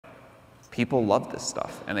people love this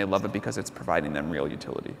stuff, and they love it because it's providing them real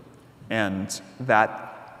utility. And that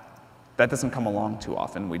doesn't come along too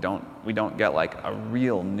often. We don't get like a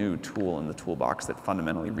real new tool in the toolbox that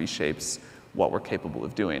fundamentally reshapes what we're capable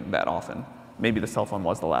of doing that often. Maybe the cell phone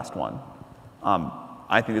was the last one.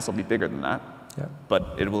 I think this will be bigger than that, Yeah.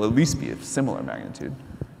 but it will at least be of similar magnitude.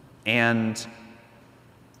 And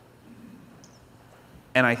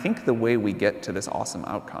I think the way we get to this awesome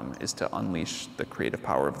outcome is to unleash the creative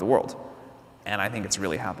power of the world. And I think it's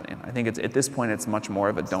really happening. I think at this point, it's much more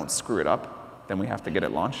of a don't screw it up than we have to get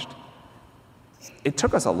it launched. It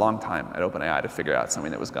took us a long time at OpenAI to figure out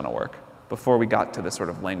something that was going to work before we got to this sort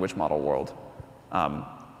of language model world,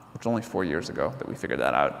 which was only 4 years ago that we figured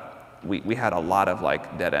that out. We had a lot of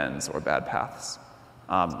like dead ends or bad paths.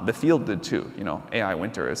 The field did too. You know, AI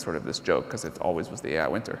winter is sort of this joke because it always was the AI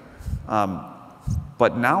winter.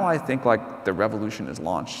 But now I think like the revolution is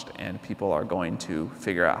launched and people are going to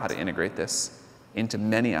figure out how to integrate this into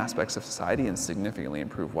many aspects of society and significantly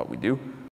improve what we do.